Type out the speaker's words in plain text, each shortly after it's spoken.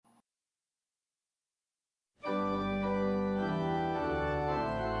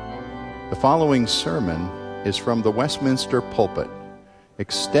The following sermon is from the Westminster pulpit,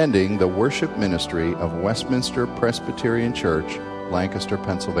 extending the worship ministry of Westminster Presbyterian Church, Lancaster,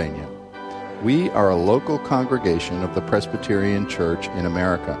 Pennsylvania. We are a local congregation of the Presbyterian Church in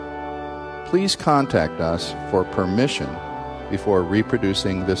America. Please contact us for permission before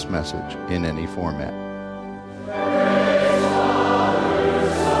reproducing this message in any format.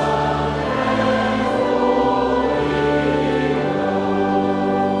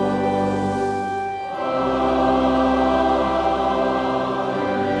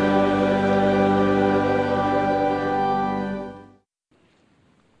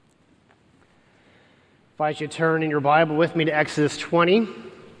 If I should turn in your Bible with me to Exodus 20,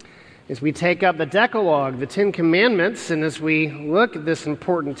 as we take up the Decalogue, the Ten Commandments, and as we look at this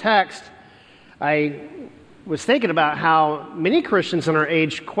important text, I was thinking about how many Christians in our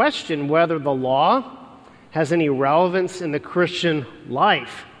age question whether the law has any relevance in the Christian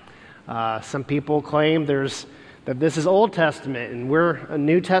life. Some people claim that this is Old Testament and we're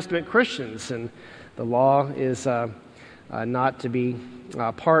New Testament Christians, and the law is not to be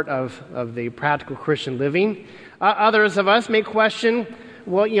part of the practical Christian living. Others of us may question,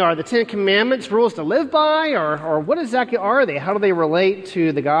 well, are the Ten Commandments rules to live by, or what exactly are they? How do they relate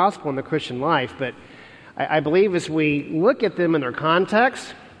to the gospel and the Christian life? But I believe as we look at them in their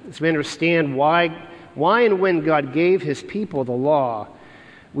context, as we understand why and when God gave His people the law,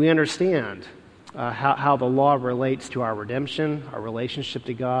 we understand how the law relates to our redemption, our relationship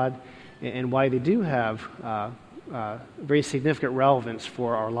to God, and why they do have very significant relevance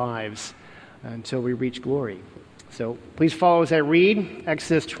for our lives until we reach glory. So please follow as I read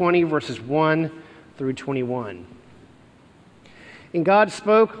Exodus 20, verses 1 through 21. And God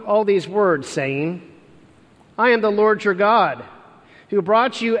spoke all these words, saying, I am the Lord your God, who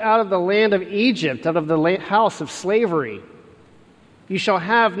brought you out of the land of Egypt, out of the house of slavery. You shall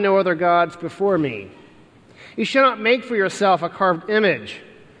have no other gods before me. You shall not make for yourself a carved image,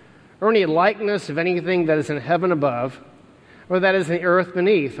 or any likeness of anything that is in heaven above, or that is in the earth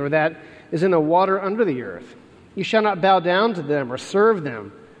beneath, or that is in the water under the earth. You shall not bow down to them or serve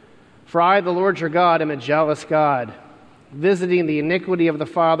them. For I, the Lord your God, am a jealous God, visiting the iniquity of the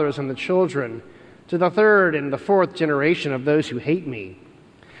fathers on the children, to the third and the fourth generation of those who hate me,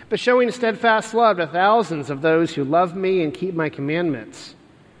 but showing steadfast love to thousands of those who love me and keep my commandments.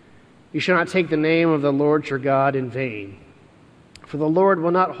 You shall not take the name of the Lord your God in vain, for the Lord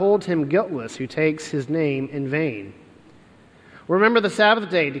will not hold him guiltless who takes his name in vain. Remember the Sabbath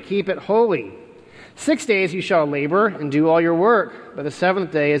day to keep it holy. 6 days you shall labor and do all your work, but the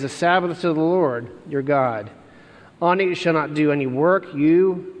seventh day is a Sabbath to the Lord your God. On it you shall not do any work,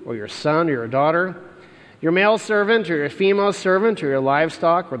 you or your son or your daughter, your male servant or your female servant or your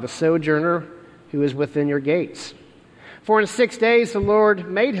livestock or the sojourner who is within your gates. For in 6 days the Lord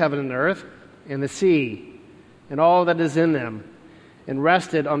made heaven and earth and the sea and all that is in them, and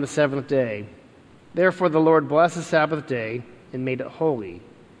rested on the seventh day. Therefore the Lord blessed the Sabbath day and made it holy.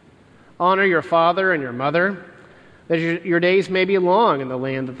 Honor your father and your mother, that your days may be long in the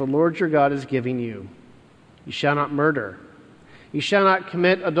land that the Lord your God is giving you. You shall not murder. You shall not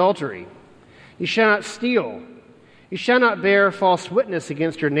commit adultery. You shall not steal. You shall not bear false witness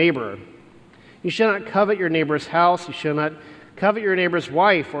against your neighbor. You shall not covet your neighbor's house. You shall not covet your neighbor's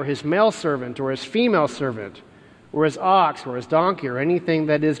wife or his male servant or his female servant, or his ox, or his donkey, or anything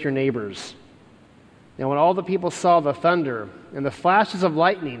that is your neighbor's. Now when all the people saw the thunder, and the flashes of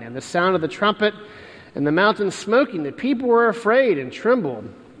lightning, and the sound of the trumpet, and the mountain smoking, the people were afraid and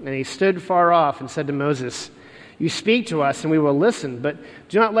trembled. And they stood far off and said to Moses, You speak to us, and we will listen, but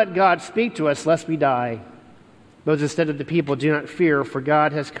do not let God speak to us, lest we die. Moses said to the people, Do not fear, for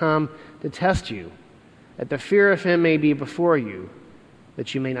God has come to test you, that the fear of him may be before you,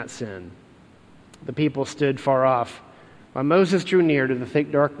 that you may not sin. The people stood far off, while Moses drew near to the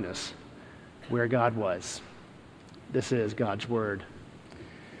thick darkness where God was. This is God's word.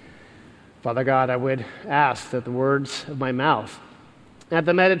 Father God, I would ask that the words of my mouth, that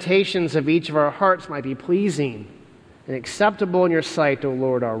the meditations of each of our hearts might be pleasing and acceptable in your sight, O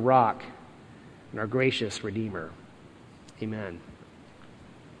Lord, our rock and our gracious Redeemer. Amen.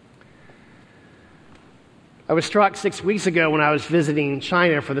 I was struck 6 weeks ago when I was visiting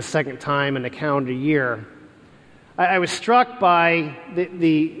China for the second time in a calendar year. I was struck by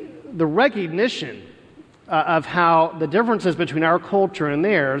the recognition of how the differences between our culture and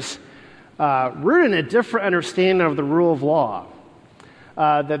theirs root in a different understanding of the rule of law.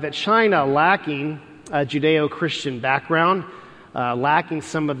 That China, lacking a Judeo-Christian background, lacking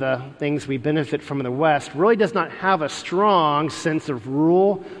some of the things we benefit from in the West, really does not have a strong sense of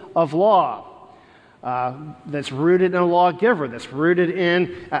rule of law. that's rooted in a lawgiver, that's rooted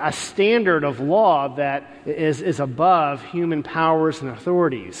in a standard of law that is above human powers and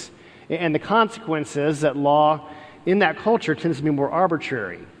authorities. And the consequence is that law in that culture tends to be more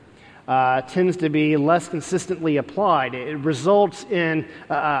arbitrary, tends to be less consistently applied. It results in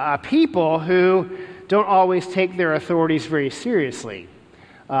people who don't always take their authorities very seriously,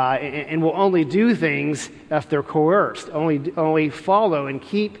 and will only do things if they're coerced, only follow and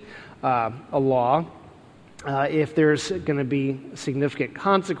keep a law if there's going to be significant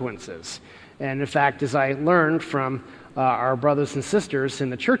consequences. And in fact, as I learned from our brothers and sisters in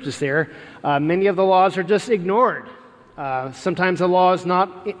the churches there, many of the laws are just ignored. Sometimes the law is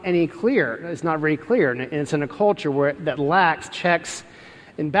not very clear, and it's in a culture that lacks checks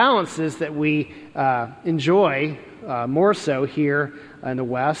and balances that we enjoy more so here in the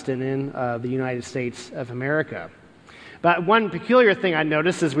West and in the United States of America. But one peculiar thing I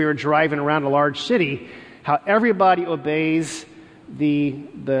noticed as we were driving around a large city, how everybody obeys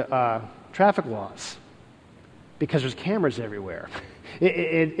the traffic laws because there's cameras everywhere.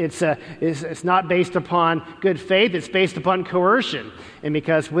 It's not based upon good faith, it's based upon coercion. And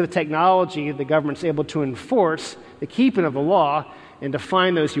because with technology, the government's able to enforce the keeping of the law, and to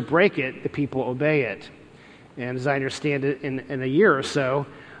find those who break it, the people obey it. And as I understand it, in a year or so,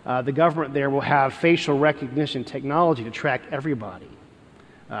 the government there will have facial recognition technology to track everybody.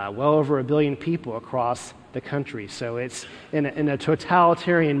 Well over 1 billion people across the country. So it's in a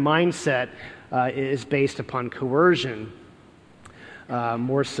totalitarian mindset is based upon coercion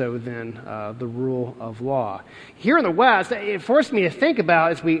more so than the rule of law. Here in the West, it forced me to think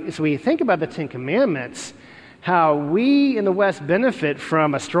about, as we think about the Ten Commandments, how we in the West benefit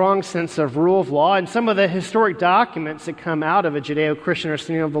from a strong sense of rule of law and some of the historic documents that come out of a Judeo-Christian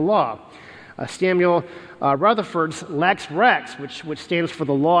understanding of the law. Samuel Rutherford's Lex Rex, which stands for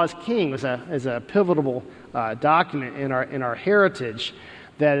the law is king, is a pivotal document in our heritage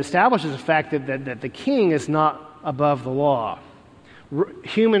that establishes the fact that the king is not above the law.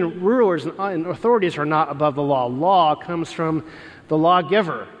 Human rulers and authorities are not above the law. Law comes from the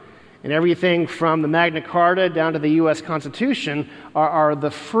lawgiver. And everything from the Magna Carta down to the U.S. Constitution are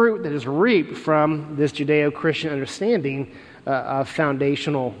the fruit that is reaped from this Judeo-Christian understanding of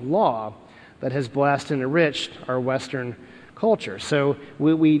foundational law that has blessed and enriched our Western culture. So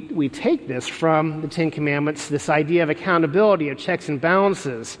we take this from the Ten Commandments, this idea of accountability, of checks and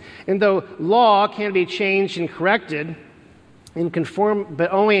balances. And though law can be changed and corrected,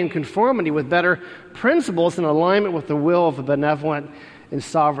 but only in conformity with better principles in alignment with the will of a benevolent and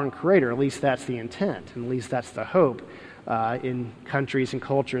sovereign creator. At least that's the intent, and at least that's the hope in countries and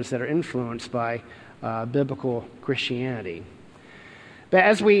cultures that are influenced by biblical Christianity. But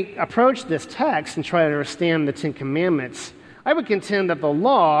as we approach this text and try to understand the Ten Commandments, I would contend that the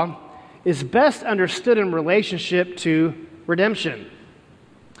law is best understood in relationship to redemption.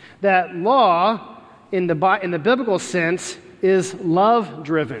 That law, in the biblical sense, is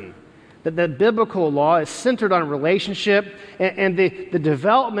love-driven. That the biblical law is centered on relationship and the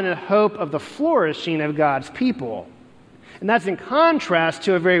development and hope of the flourishing of God's people. And that's in contrast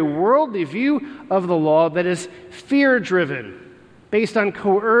to a very worldly view of the law that is fear-driven, based on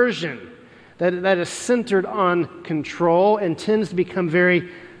coercion, that is centered on control and tends to become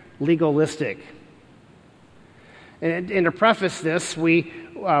very legalistic. And to preface this, we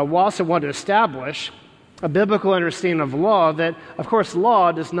also want to establish a biblical understanding of law that, of course,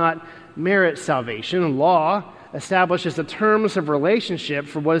 law does not merit salvation. Law establishes the terms of relationship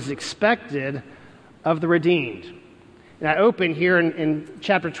for what is expected of the redeemed. And I open here in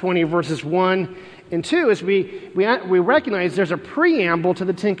chapter 20, verses 1 and 2, as we recognize there's a preamble to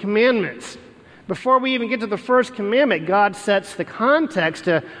the Ten Commandments. Before we even get to the first commandment, God sets the context,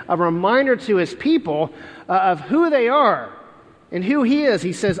 a reminder to his people of who they are and who he is.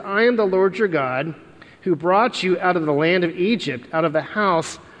 He says, I am the Lord your God who brought you out of the land of Egypt, out of the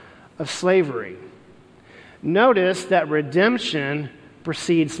house of slavery. Notice that redemption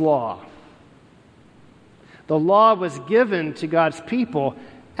precedes law. The law was given to God's people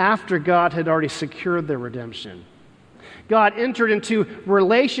after God had already secured their redemption. God entered into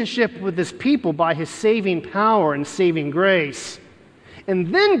relationship with his people by his saving power and saving grace,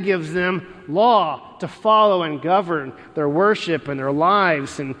 and then gives them law to follow and govern their worship and their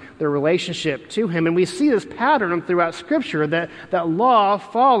lives and their relationship to him. And we see this pattern throughout Scripture, that law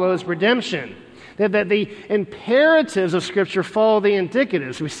follows redemption, that the imperatives of Scripture follow the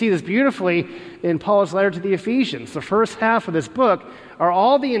indicatives. We see this beautifully in Paul's letter to the Ephesians. The first half of this book are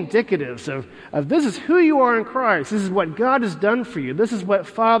all the indicatives of this is who you are in Christ. This is what God has done for you. This is what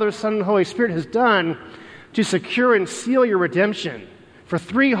Father, Son, and Holy Spirit has done to secure and seal your redemption for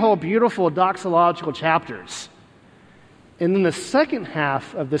 3 whole beautiful doxological chapters. And then the second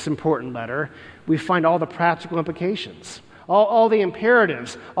half of this important letter, we find all the practical implications, all the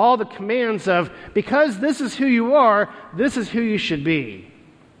imperatives, all the commands of, because this is who you are, this is who you should be.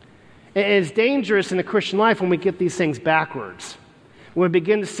 It is dangerous in the Christian life when we get these things backwards, when we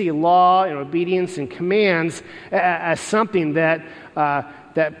begin to see law and obedience and commands as something that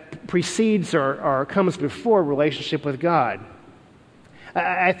precedes or comes before relationship with God.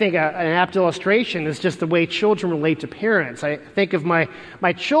 I think an apt illustration is just the way children relate to parents. I think of my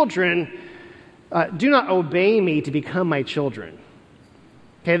children do not obey me to become my children.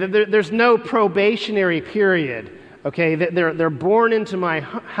 Okay, there's no probationary period. Okay, they're born into my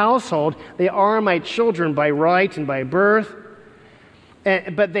household. They are my children by right and by birth.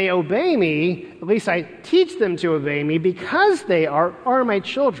 But they obey me, at least I teach them to obey me, because they are my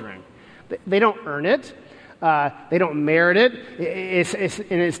children. They don't earn it. They don't merit it.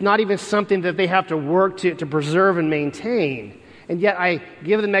 And it's not even something that they have to work to preserve and maintain. And yet I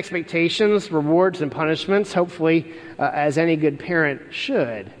give them expectations, rewards, and punishments, hopefully, as any good parent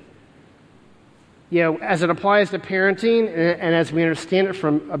should. You know, as it applies to parenting, and as we understand it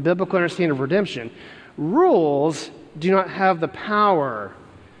from a biblical understanding of redemption, rules do not have the power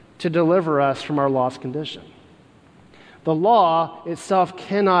to deliver us from our lost condition. The law itself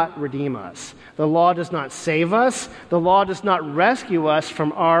cannot redeem us. The law does not save us. The law does not rescue us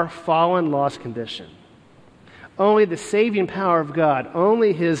from our fallen, lost condition. Only the saving power of God,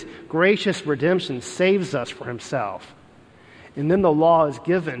 only His gracious redemption saves us for Himself. And then the law is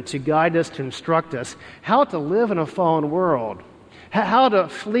given to guide us, to instruct us how to live in a fallen world, how to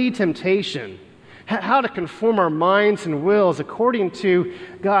flee temptation, how to conform our minds and wills according to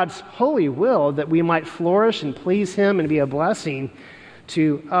God's holy will, that we might flourish and please Him and be a blessing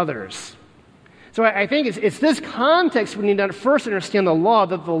to others. So I think it's this context we need to first understand the law,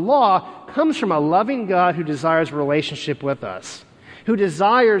 that the law comes from a loving God who desires a relationship with us, who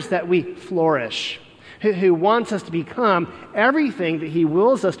desires that we flourish, who wants us to become everything that He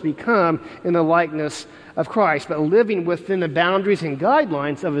wills us to become in the likeness of Christ, but living within the boundaries and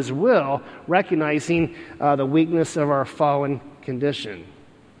guidelines of His will, recognizing the weakness of our fallen condition.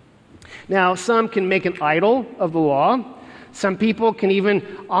 Now, some can make an idol of the law. Some people can even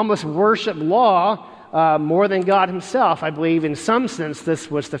almost worship law more than God Himself. I believe in some sense this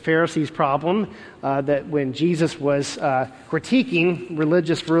was the Pharisees' problem, that when Jesus was critiquing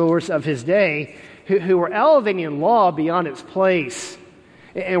religious rulers of His day, who were elevating law beyond its place,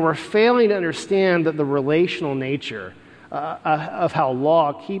 and were failing to understand that the relational nature of how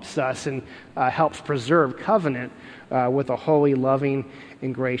law keeps us and helps preserve covenant with a holy, loving,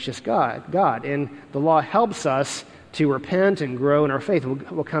 and gracious God. And the law helps us to repent and grow in our faith.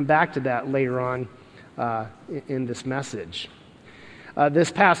 We'll come back to that later on in this message.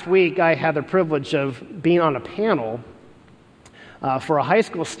 This past week, I had the privilege of being on a panel for a high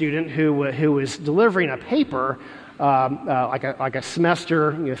school student who was delivering a paper, like a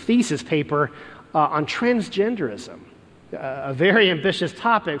semester thesis paper on transgenderism, a very ambitious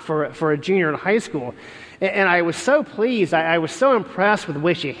topic for a junior in high school. And I was so pleased, I was so impressed with the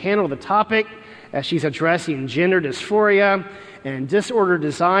way she handled the topic as she's addressing gender dysphoria and disordered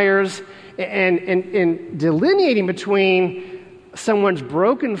desires and delineating between someone's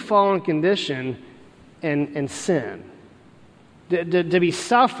broken, fallen condition and sin. To be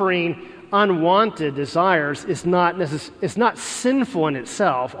suffering unwanted desires is not sinful in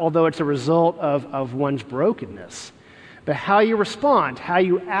itself, although it's a result of one's brokenness. But how you respond, how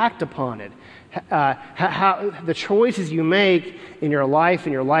you act upon it, how the choices you make in your life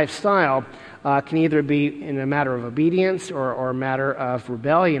and your lifestyle can either be in a matter of obedience or a matter of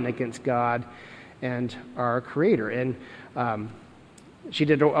rebellion against God and our Creator. And she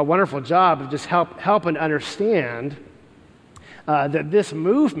did a wonderful job of just helping understand that this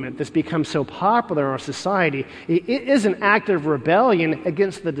movement that's become so popular in our society, it is an act of rebellion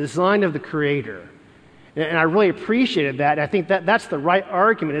against the design of the Creator. And I really appreciated that. I think that's the right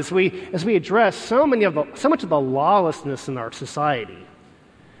argument as we address so much of the lawlessness in our society.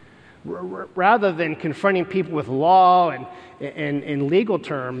 Rather than confronting people with law and legal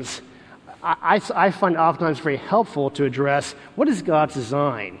terms, I find oftentimes very helpful to address what is God's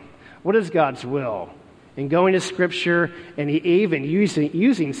design, what is God's will, and going to Scripture and even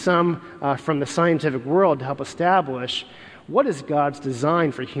using some from the scientific world to help establish what is God's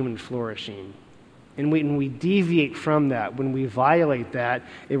design for human flourishing. And when we deviate from that, when we violate that,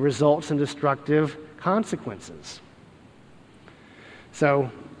 it results in destructive consequences. So,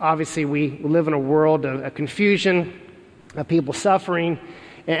 obviously, we live in a world of confusion, of people suffering,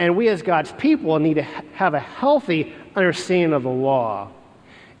 and we as God's people need to have a healthy understanding of the law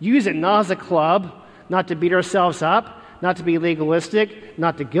use it not as a club, not to beat ourselves up, not to be legalistic,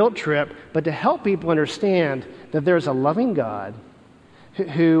 not to guilt trip, but to help people understand that there's a loving God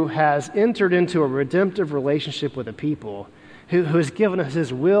who has entered into a redemptive relationship with a people, who has given us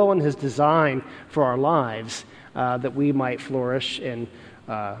his will and his design for our lives, that we might flourish and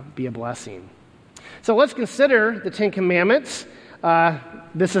be a blessing. So let's consider the Ten Commandments.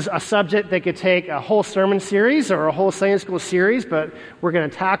 This is a subject that could take a whole sermon series or a whole Sunday school series, but we're going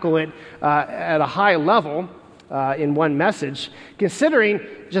to tackle it at a high level in one message, considering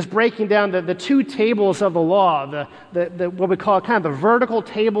just breaking down the two tables of the law, the what we call kind of the vertical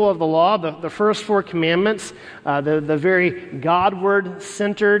table of the law, the first four commandments, the very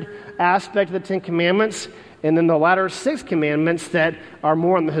Godward-centered aspect of the Ten Commandments, and then the latter six commandments that are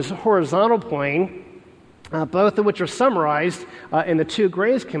more on the horizontal plane, both of which are summarized in the two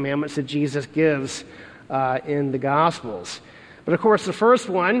greatest commandments that Jesus gives in the Gospels. But of course, the first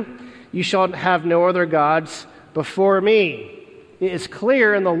one, you shall have no other gods before me. It is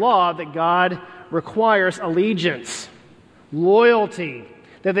clear in the law that God requires allegiance, loyalty,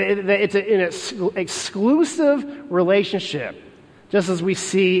 that it's an exclusive relationship, just as we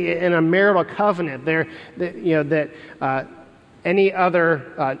see in a marital covenant there, that any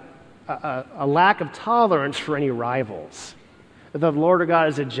other a lack of tolerance for any rivals. The Lord our God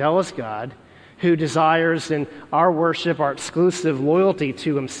is a jealous God who desires in our worship our exclusive loyalty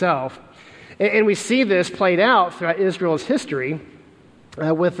to himself. And we see this played out throughout Israel's history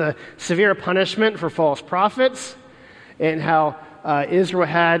with a severe punishment for false prophets, and how Israel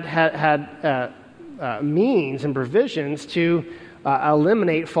had means and provisions to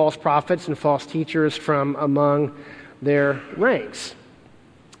eliminate false prophets and false teachers from among their ranks.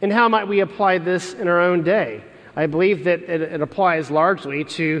 And how might we apply this in our own day? I believe that it applies largely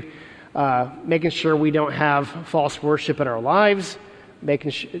to making sure we don't have false worship in our lives,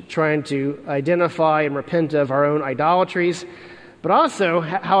 trying to identify and repent of our own idolatries, but also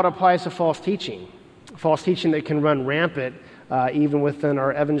how it applies to false teaching that can run rampant even within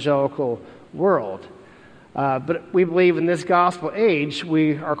our evangelical world. But we believe in this gospel age,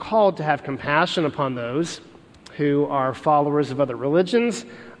 we are called to have compassion upon those who are followers of other religions,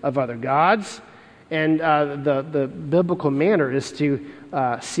 of other gods, and the biblical manner is to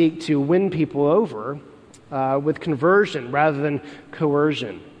seek to win people over with conversion rather than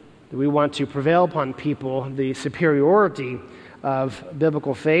coercion. We want to prevail upon people the superiority of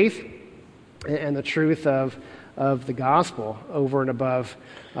biblical faith and the truth of the gospel over and above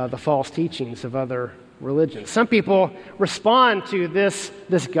the false teachings of other religions. Some people respond to this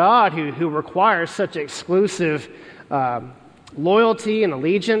God who requires such exclusive loyalty and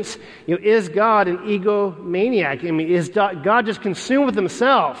allegiance. Is God an egomaniac? Is God just consumed with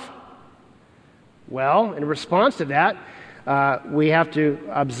himself? Well, in response to that, we have to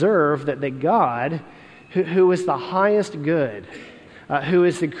observe that God, who is the highest good, who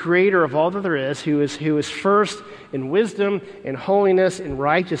is the creator of all that there is, who is first in wisdom, in holiness, in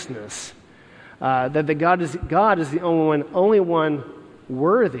righteousness, that God is the only one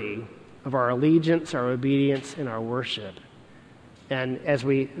worthy of our allegiance, our obedience, and our worship. And as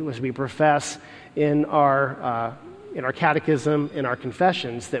we profess in our catechism, in our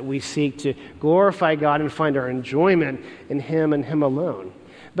confessions, that we seek to glorify God and find our enjoyment in him and him alone.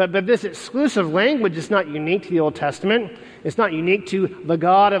 But this exclusive language is not unique to the Old Testament. It's not unique to the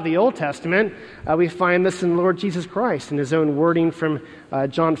God of the Old Testament. We find this in the Lord Jesus Christ in his own wording from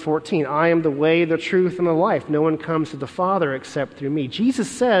John 14. I am the way, the truth, and the life. No one comes to the Father except through me.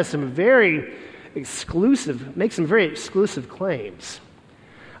 Jesus says makes some very exclusive claims.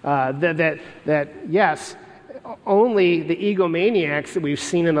 That yes, only the egomaniacs that we've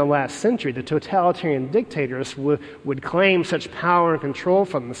seen in the last century, the totalitarian dictators, would claim such power and control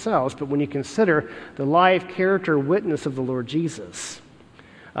for themselves. But when you consider the life, character, witness of the Lord Jesus,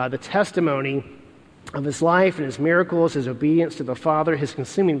 the testimony of his life and his miracles, his obedience to the Father, his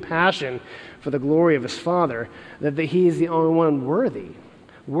consuming passion for the glory of his Father, that he is the only one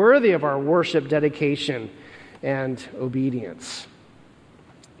worthy of our worship, dedication, and obedience.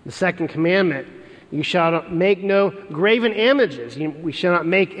 The second commandment, you shall not make no graven images. We shall not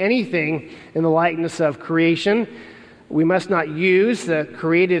make anything in the likeness of creation. We must not use the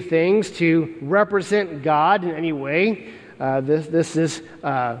created things to represent God in any way. This is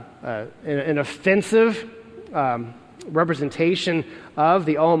an offensive representation of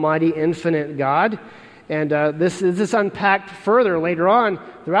the almighty, infinite God. And this is unpacked further later on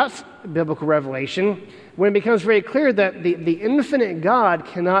throughout biblical revelation, when it becomes very clear that the infinite God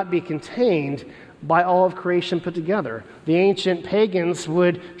cannot be contained by all of creation put together. The ancient pagans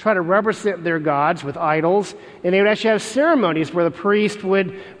would try to represent their gods with idols, and they would actually have ceremonies where the priest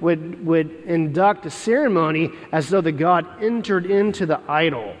would induct a ceremony as though the god entered into the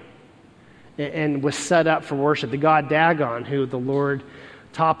idol and was set up for worship. The god Dagon, who the Lord,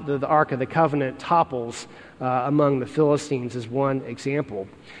 the Ark of the Covenant, topples among the Philistines, is one example.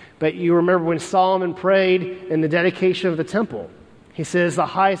 But you remember when Solomon prayed in the dedication of the temple, he says, the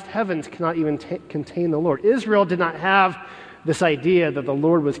highest heavens cannot even contain the Lord. Israel did not have this idea that the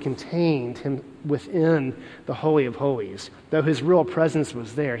Lord was contained within the Holy of Holies, though his real presence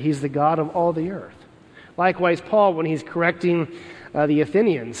was there. He's the God of all the earth. Likewise, Paul, when he's correcting the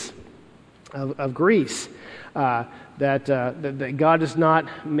Athenians of Greece, that God is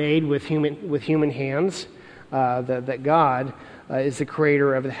not made with human hands, that God is the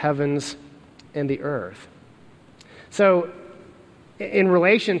creator of the heavens and the earth. So, in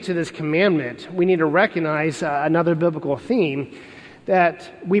relation to this commandment, we need to recognize another biblical theme, that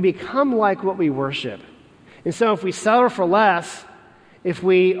we become like what we worship. And so if we settle for less, if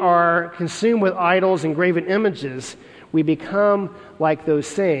we are consumed with idols and graven images, we become like those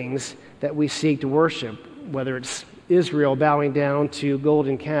things that we seek to worship, whether it's Israel bowing down to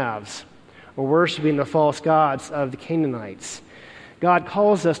golden calves or worshiping the false gods of the Canaanites. God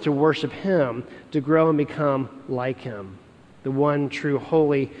calls us to worship Him, to grow and become like Him, the one true,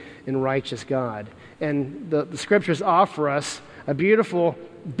 holy, and righteous God. And the Scriptures offer us a beautiful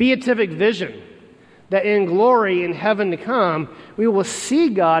beatific vision that in glory in heaven to come, we will see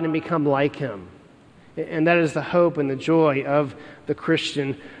God and become like Him. And that is the hope and the joy of the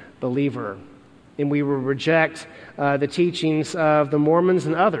Christian believer. And we will reject the teachings of the Mormons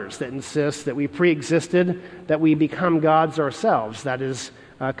and others that insist that we pre-existed, that we become gods ourselves. That is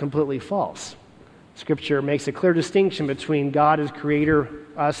completely false. Scripture makes a clear distinction between God as creator,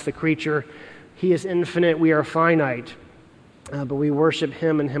 us the creature. He is infinite, we are finite, but we worship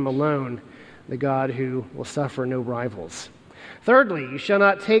Him and Him alone, the God who will suffer no rivals. Thirdly, you shall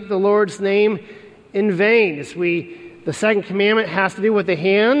not take the Lord's name in vain. The second commandment has to do with the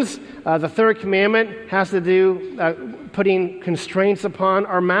hands. The third commandment has to do putting constraints upon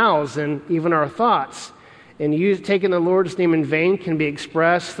our mouths and even our thoughts. And taking the Lord's name in vain can be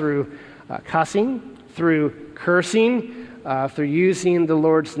expressed through cussing, through cursing, through using the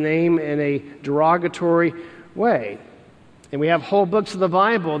Lord's name in a derogatory way. And we have whole books of the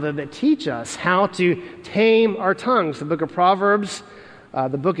Bible that teach us how to tame our tongues. The book of Proverbs,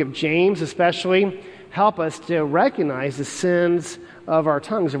 the book of James especially, help us to recognize the sins of our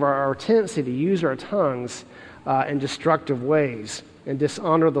tongues, of our tendency to use our tongues in destructive ways and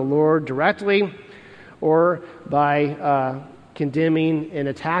dishonor the Lord directly or by condemning and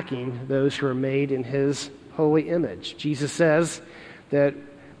attacking those who are made in His holy image. Jesus says that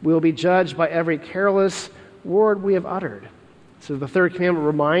we'll be judged by every careless word we have uttered. So the third commandment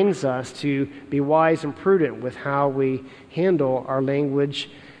reminds us to be wise and prudent with how we handle our language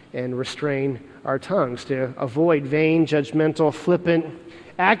and restrain our tongues, to avoid vain, judgmental, flippant,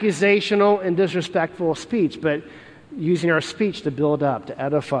 accusational, and disrespectful speech, but using our speech to build up, to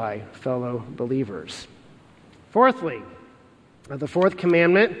edify fellow believers. Fourthly, the fourth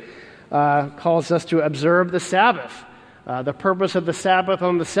commandment calls us to observe the Sabbath. The purpose of the Sabbath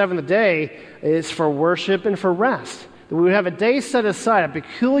on the seventh day is for worship and for rest. That we would have a day set aside, a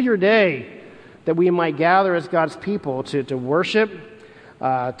peculiar day, that we might gather as God's people to worship,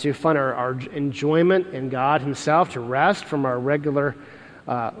 to find our enjoyment in God Himself, to rest from our regular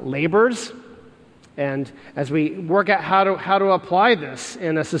labors. And as we work out how to apply this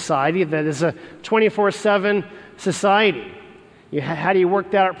in a society that is a 24/7 society, how do you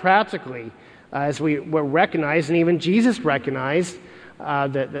work that out practically? As we recognize, and even Jesus recognized,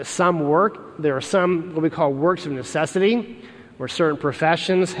 that some work, there are some what we call works of necessity, where certain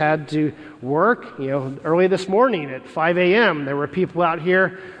professions had to work. Early this morning at 5 a.m., there were people out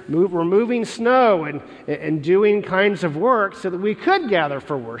here removing snow and doing kinds of work so that we could gather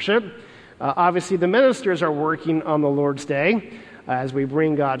for worship. Obviously, the ministers are working on the Lord's Day as we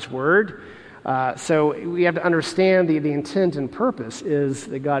bring God's Word. So we have to understand the intent and purpose is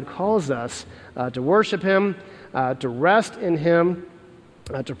that God calls us to worship Him, to rest in Him,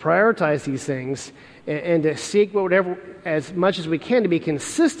 to prioritize these things, and to seek whatever, as much as we can, to be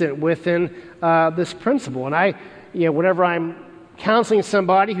consistent within this principle. And whenever I'm counseling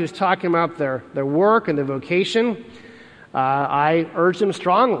somebody who's talking about their work and their vocation, I urge them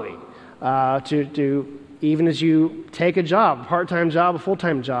strongly to even as you take a job, a part-time job, a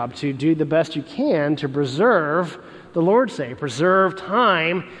full-time job, to do the best you can to preserve the Lord's Day, preserve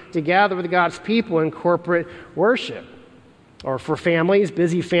time to gather with God's people in corporate worship. or for families,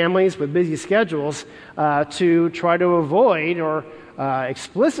 busy families with busy schedules, to try to avoid or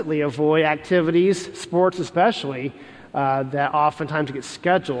explicitly avoid activities, sports especially, that oftentimes get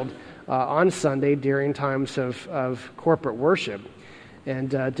scheduled on Sunday during times of corporate worship.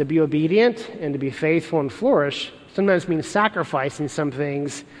 And to be obedient and to be faithful and flourish sometimes means sacrificing some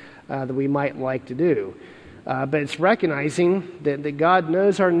things that we might like to do. But it's recognizing that God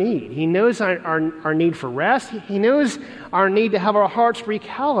knows our need. He knows our need for rest. He knows our need to have our hearts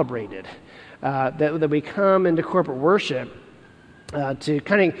recalibrated, that we come into corporate worship to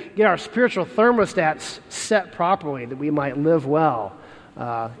kind of get our spiritual thermostats set properly, that we might live well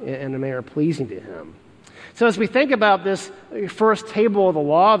in a manner pleasing to Him. So as we think about this first table of the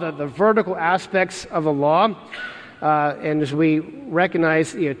law, the vertical aspects of the law, and as we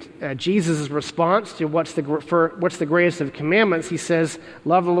recognize Jesus' response to what's the greatest of commandments, he says,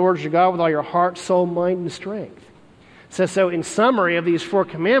 love the Lord your God with all your heart, soul, mind, and strength. So in summary of these 4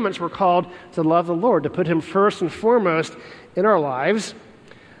 commandments, we're called to love the Lord, to put Him first and foremost in our lives,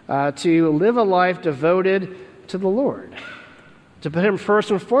 to live a life devoted to the Lord, to put Him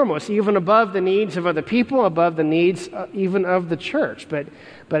first and foremost, even above the needs of other people, above the needs even of the church, but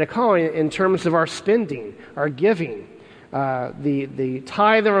a calling in terms of our spending, our giving, the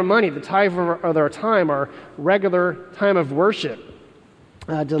tithe of our money, the tithe of our time, our regular time of worship,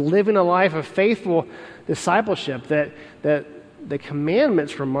 to living a life of faithful discipleship, that the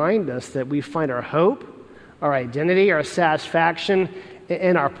commandments remind us that we find our hope, our identity, our satisfaction,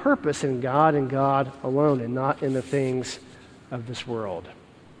 and our purpose in God and God alone, and not in the things of this world.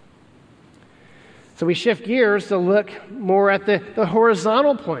 So we shift gears to look more at the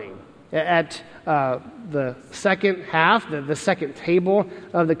horizontal plane, at the second half, the second table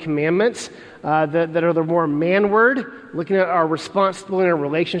of the commandments, that are the more manward, looking at our responsibility and our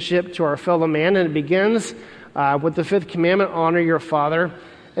relationship to our fellow man. And it begins with the 5th commandment, honor your father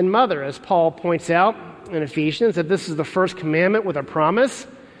and mother, as Paul points out in Ephesians, that this is the first commandment with a promise,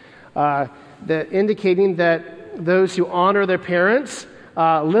 indicating that those who honor their parents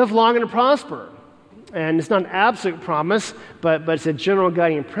live long and prosper. And it's not an absolute promise, but it's a general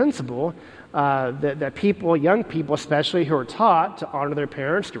guiding principle that people, young people especially, who are taught to honor their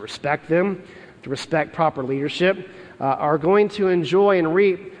parents, to respect them, to respect proper leadership, are going to enjoy and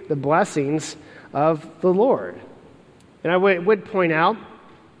reap the blessings of the Lord. And I would point out,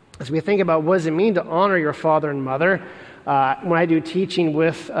 as we think about what does it mean to honor your father and mother, when I do teaching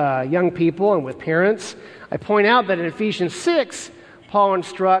with young people and with parents, I point out that in Ephesians 6, Paul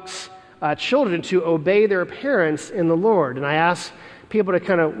instructs children to obey their parents in the Lord. And I ask people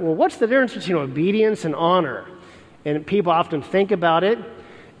to what's the difference between obedience and honor? And people often think about it,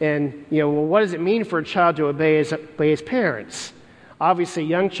 and, what does it mean for a child to obey his parents? Obviously,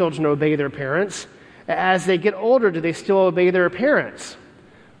 young children obey their parents. As they get older, do they still obey their parents?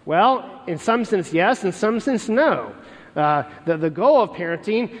 Well, in some sense, yes. In some sense, no. The goal of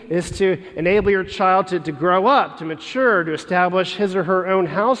parenting is to enable your child to grow up, to mature, to establish his or her own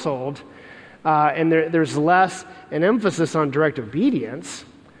household. And there's less an emphasis on direct obedience.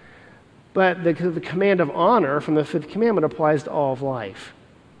 But the command of honor from the 5th commandment applies to all of life.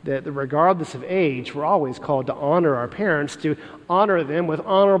 That regardless of age, we're always called to honor our parents, to honor them with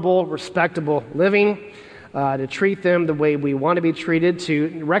honorable, respectable living, to treat them the way we want to be treated,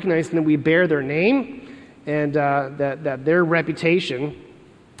 to recognize that we bear their name, and that their reputation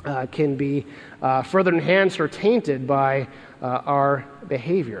can be further enhanced or tainted by our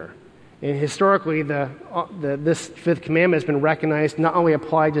behavior. And historically, this 5th commandment has been recognized not only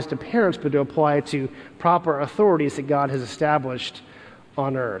applied just to parents, but to apply to proper authorities that God has established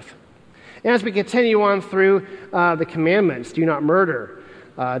on earth. And as we continue on through the commandments, do not murder,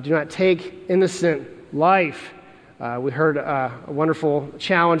 do not take innocent life. We heard a wonderful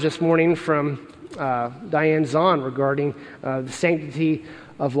challenge this morning from Diane Zahn regarding the sanctity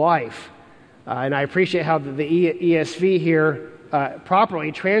of life. And I appreciate how the ESV here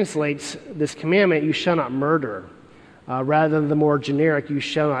properly translates this commandment, you shall not murder, rather than the more generic, you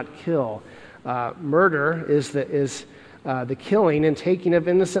shall not kill. Murder is the killing and taking of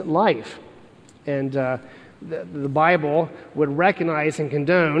innocent life. And the Bible would recognize and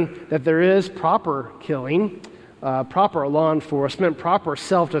condone that there is proper killing, proper law enforcement, proper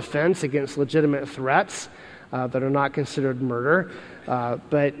self-defense against legitimate threats that are not considered murder.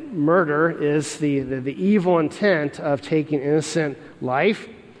 But murder is the evil intent of taking innocent life,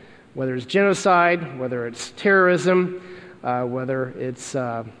 whether it's genocide, whether it's terrorism, whether it's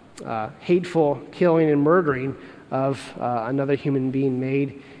hateful killing and murdering of another human being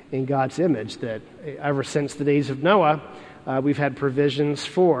made in God's image, that ever since the days of Noah, we've had provisions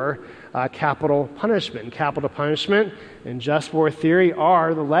for capital punishment. Capital punishment and just war theory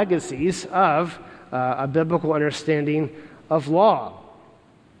are the legacies of a biblical understanding of law.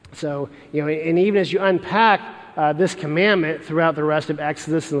 So, and even as you unpack this commandment throughout the rest of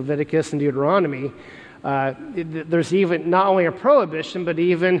Exodus and Leviticus and Deuteronomy, there's even not only a prohibition, but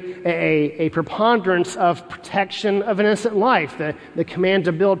even a preponderance of protection of innocent life, the command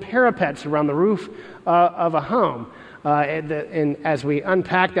to build parapets around the roof of a home. And as we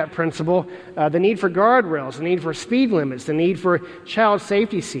unpack that principle, the need for guardrails, the need for speed limits, the need for child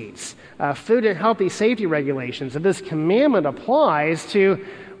safety seats, food and healthy safety regulations, that this commandment applies to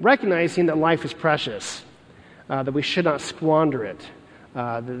recognizing that life is precious, that we should not squander it,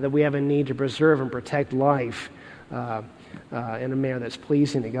 that we have a need to preserve and protect life in a manner that's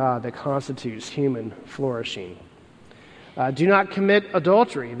pleasing to God, that constitutes human flourishing. Do not commit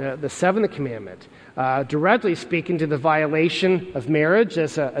adultery, the seventh commandment, directly speaking to the violation of marriage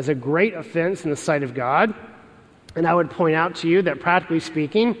as a great offense in the sight of God. And I would point out to you that practically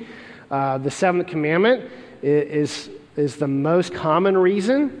speaking, the seventh commandment is the most common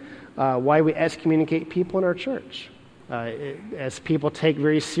reason why we excommunicate people in our church. As people take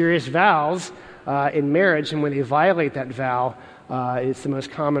very serious vows in marriage, and when they violate that vow, it's the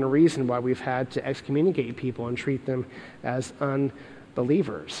most common reason why we've had to excommunicate people and treat them as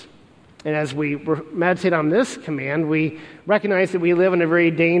unbelievers. And as we meditate on this command, we recognize that we live in a very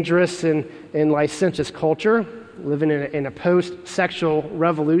dangerous and licentious culture, living in a post-sexual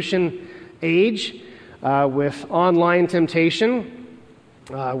revolution age, with online temptation,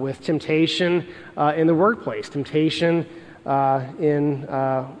 with temptation in the workplace, temptation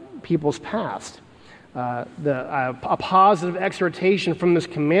in people's past. A positive exhortation from this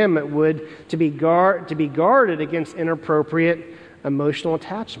commandment would to be guarded against inappropriate emotional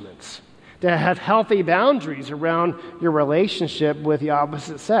attachments, to have healthy boundaries around your relationship with the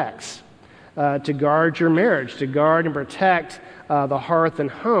opposite sex, to guard your marriage, to guard and protect the hearth and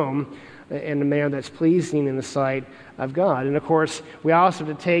home in a manner that's pleasing in the sight of God. And of course, we also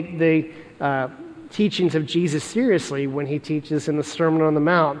have to take the teachings of Jesus seriously when he teaches in the Sermon on the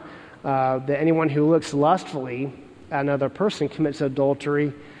Mount that anyone who looks lustfully at another person commits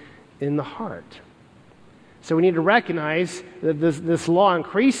adultery in the heart. So we need to recognize that this law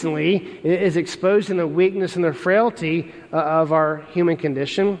increasingly is exposing the weakness and the frailty of our human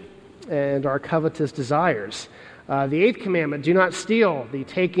condition and our covetous desires. The eighth commandment, do not steal, the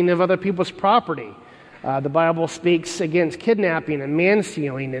taking of other people's property. The Bible speaks against kidnapping and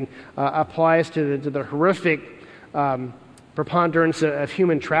man-stealing and applies to the horrific preponderance of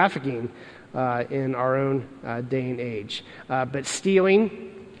human trafficking in our own day and age. But stealing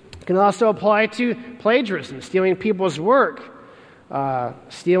can also apply to plagiarism, stealing people's work,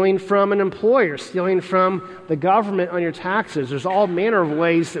 stealing from an employer, stealing from the government on your taxes. There's all manner of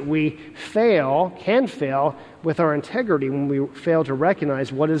ways that we can fail with our integrity when we fail to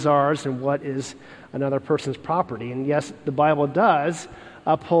recognize what is ours and what is another person's property. And yes, the Bible does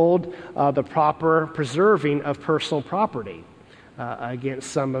uphold the proper preserving of personal property against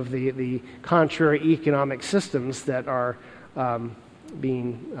some of the contrary economic systems that are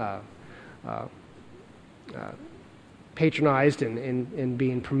being patronized and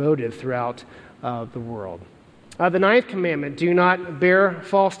being promoted throughout the world. The ninth commandment, do not bear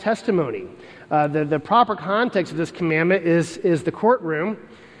false testimony. The proper context of this commandment is the courtroom,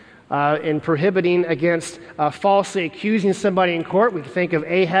 in prohibiting against falsely accusing somebody in court. We can think of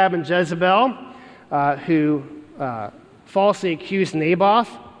Ahab and Jezebel, who falsely accused Naboth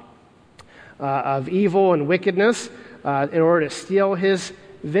of evil and wickedness in order to steal his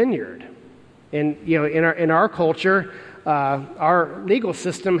vineyard. And in our culture, our legal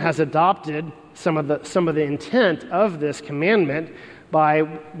system has adopted some of the intent of this commandment by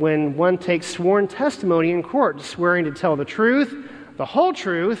when one takes sworn testimony in court, swearing to tell the truth, the whole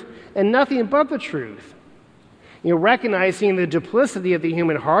truth, and nothing but the truth. Recognizing the duplicity of the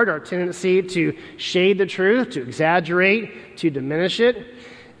human heart, our tendency to shade the truth, to exaggerate, to diminish it,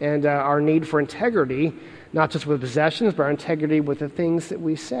 and our need for integrity, not just with possessions, but our integrity with the things that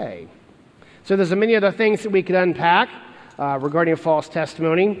we say. So there's many other things that we could unpack regarding false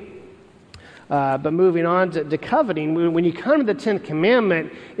testimony. But moving on to coveting, when you come to the 10th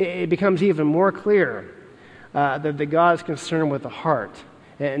commandment, it becomes even more clear that God is concerned with the heart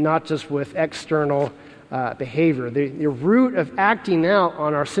and not just with external behavior. The root of acting out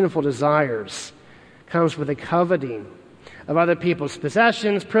on our sinful desires comes with a coveting of other people's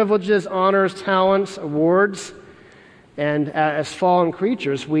possessions, privileges, honors, talents, awards. And as fallen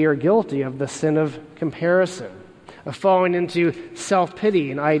creatures, we are guilty of the sin of comparison, of falling into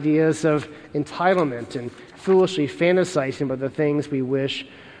self-pity and ideas of entitlement and foolishly fantasizing about the things we wish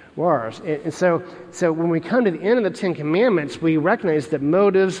were ours. And so when we come to the end of the Ten Commandments, we recognize that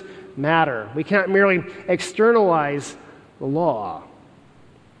motives matter. We cannot merely externalize the law.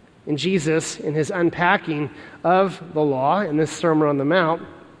 And Jesus, in his unpacking of the law in this Sermon on the Mount,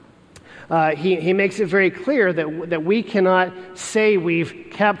 he makes it very clear that we cannot say we've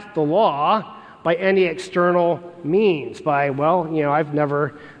kept the law by any external means, by, I've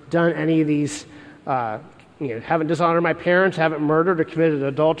never done any of these, haven't dishonored my parents, haven't murdered or committed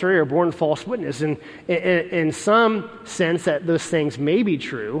adultery or borne false witness. And in some sense that those things may be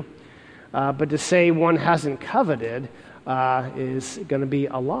true, but to say one hasn't coveted is going to be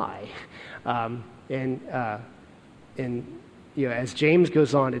a lie. As James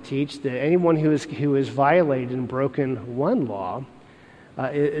goes on to teach, that anyone who has violated and broken one law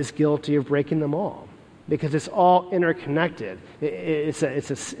is guilty of breaking them all, because it's all interconnected. It's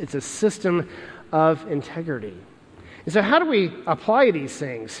a system of integrity. And so how do we apply these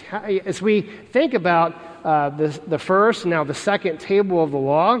things? As we think about the first, now the second table of the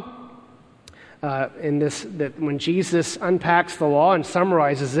law, that when Jesus unpacks the law and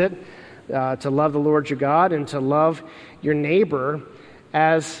summarizes it, to love the Lord your God and to love your neighbor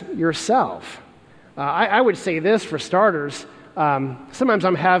as yourself. I would say this for starters. Sometimes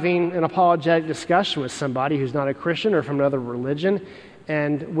I'm having an apologetic discussion with somebody who's not a Christian or from another religion,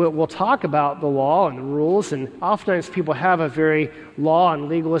 and we'll talk about the law and the rules, and oftentimes people have a very law and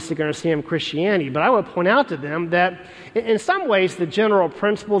legalistic understanding of Christianity, but I would point out to them that in some ways the general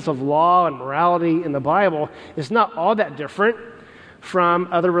principles of law and morality in the Bible is not all that different from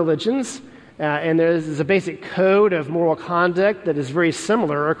other religions, and there's a basic code of moral conduct that is very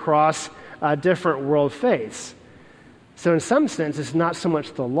similar across different world faiths. So in some sense, it's not so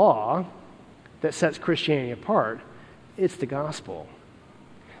much the law that sets Christianity apart, it's the gospel.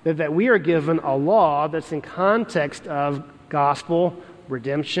 That we are given a law that's in context of gospel,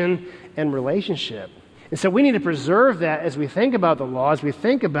 redemption, and relationship. And so we need to preserve that as we think about the law, as we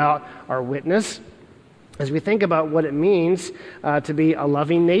think about our witness, as we think about what it means to be a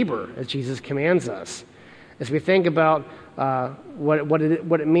loving neighbor, as Jesus commands us, as we think about what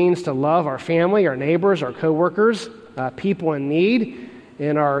it means to love our family, our neighbors, our coworkers, people in need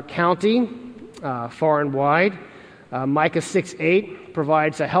in our county, far and wide. Micah 6:8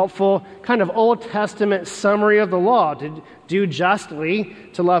 provides a helpful kind of Old Testament summary of the law: to do justly,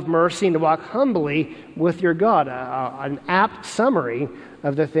 to love mercy, and to walk humbly with your God. An apt summary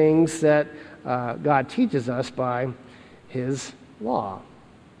of the things that God teaches us by his law.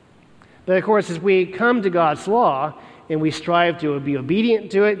 But of course, as we come to God's law and we strive to be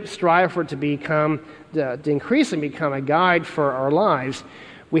obedient to it, strive for it to increasingly become a guide for our lives,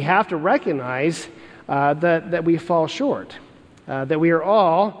 we have to recognize that we fall short, that we are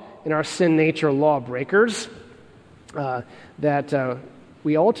all, in our sin nature, lawbreakers, that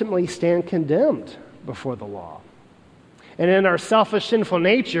we ultimately stand condemned before the law. And in our selfish, sinful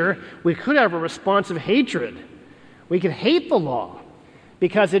nature, we could have a response of hatred. We could hate the law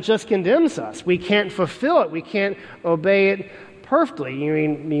because it just condemns us. We can't fulfill it. We can't obey it perfectly. I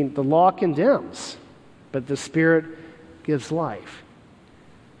mean, the law condemns, but the Spirit gives life.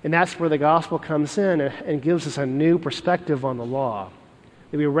 And that's where the gospel comes in and gives us a new perspective on the law.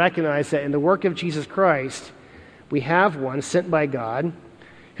 That we recognize that in the work of Jesus Christ, we have one sent by God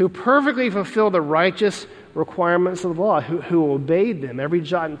who perfectly fulfilled the righteous requirements of the law, who obeyed them, every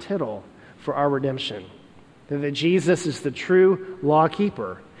jot and tittle, for our redemption. That Jesus is the true law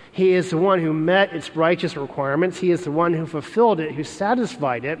keeper. He is the one who met its righteous requirements. He is the one who fulfilled it, who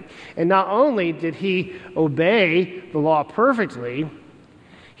satisfied it. And not only did he obey the law perfectly,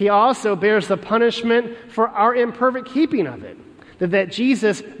 he also bears the punishment for our imperfect keeping of it. That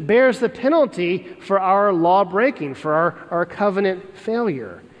Jesus bears the penalty for our law breaking, for our covenant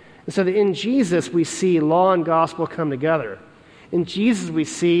failure. And so that in Jesus we see law and gospel come together. In Jesus we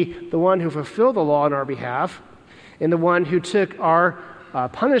see the one who fulfilled the law on our behalf, and the one who took our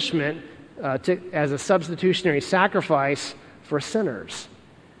punishment as a substitutionary sacrifice for sinners.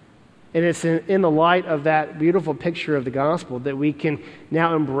 And it's in the light of that beautiful picture of the gospel that we can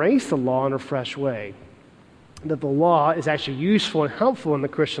now embrace the law in a fresh way. That the law is actually useful and helpful in the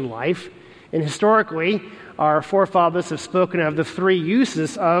Christian life. And historically, our forefathers have spoken of the three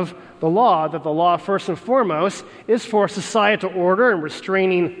uses of the law. That the law, first and foremost, is for societal order and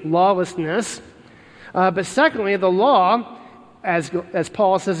restraining lawlessness. But secondly, the law, as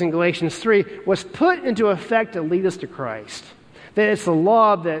Paul says in Galatians 3, was put into effect to lead us to Christ. That it's the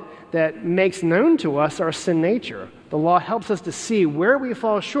law that makes known to us our sin nature. The law helps us to see where we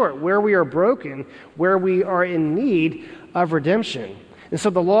fall short, where we are broken, where we are in need of redemption. And so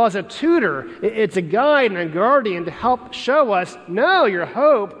the law is a tutor. It's a guide and a guardian to help show us, no, your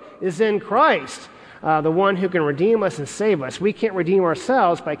hope is in Christ, the one who can redeem us and save us. We can't redeem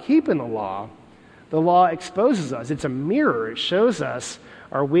ourselves by keeping the law. The law exposes us. It's a mirror. It shows us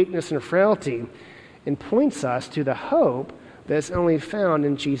our weakness and frailty and points us to the hope that's only found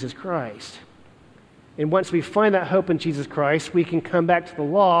in Jesus Christ. And once we find that hope in Jesus Christ, we can come back to the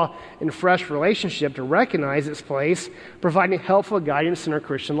law in fresh relationship to recognize its place, providing helpful guidance in our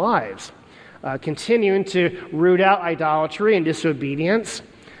Christian lives, continuing to root out idolatry and disobedience,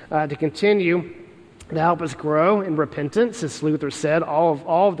 to continue to help us grow in repentance. As Luther said,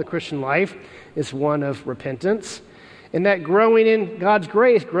 all of the Christian life is one of repentance. And that growing in God's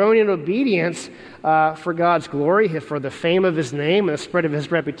grace, growing in obedience for God's glory, for the fame of His name and the spread of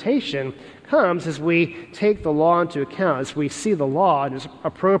His reputation, comes as we take the law into account, as we see the law in its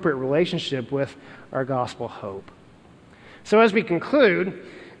appropriate relationship with our gospel hope. So as we conclude,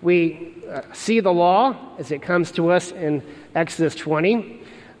 we see the law as it comes to us in Exodus 20,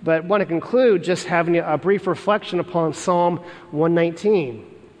 but want to conclude just having a brief reflection upon Psalm 119,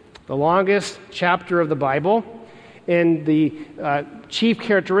 the longest chapter of the Bible. And the chief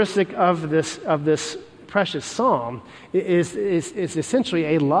characteristic of this precious psalm is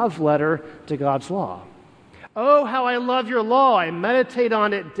essentially a love letter to God's law. Oh, how I love your law. I meditate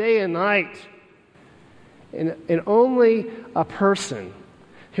on it day and night. And only a person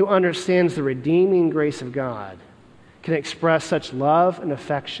who understands the redeeming grace of God can express such love and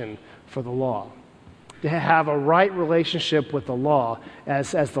affection for the law. To have a right relationship with the law,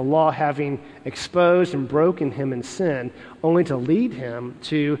 as the law having exposed and broken him in sin, only to lead him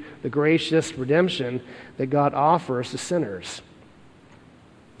to the gracious redemption that God offers to sinners.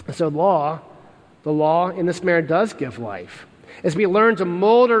 And so the law in this manner does give life. As we learn to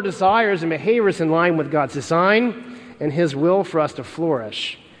mold our desires and behaviors in line with God's design and His will for us to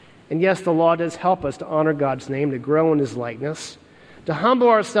flourish. And yes, the law does help us to honor God's name, to grow in His likeness, to humble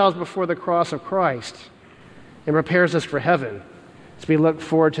ourselves before the cross of Christ, and prepares us for heaven as we look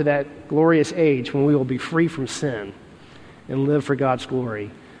forward to that glorious age when we will be free from sin and live for God's glory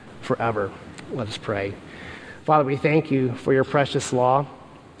forever. Let us pray. Father, we thank you for your precious law.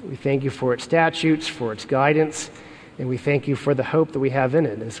 We thank you for its statutes, for its guidance, and we thank you for the hope that we have in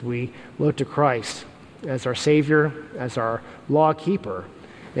it as we look to Christ as our Savior, as our law keeper,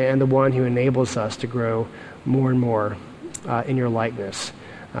 and the one who enables us to grow more and more in your likeness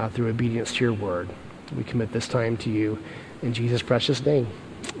through obedience to your word. We commit this time to you in Jesus' precious name.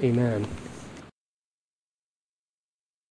 Amen.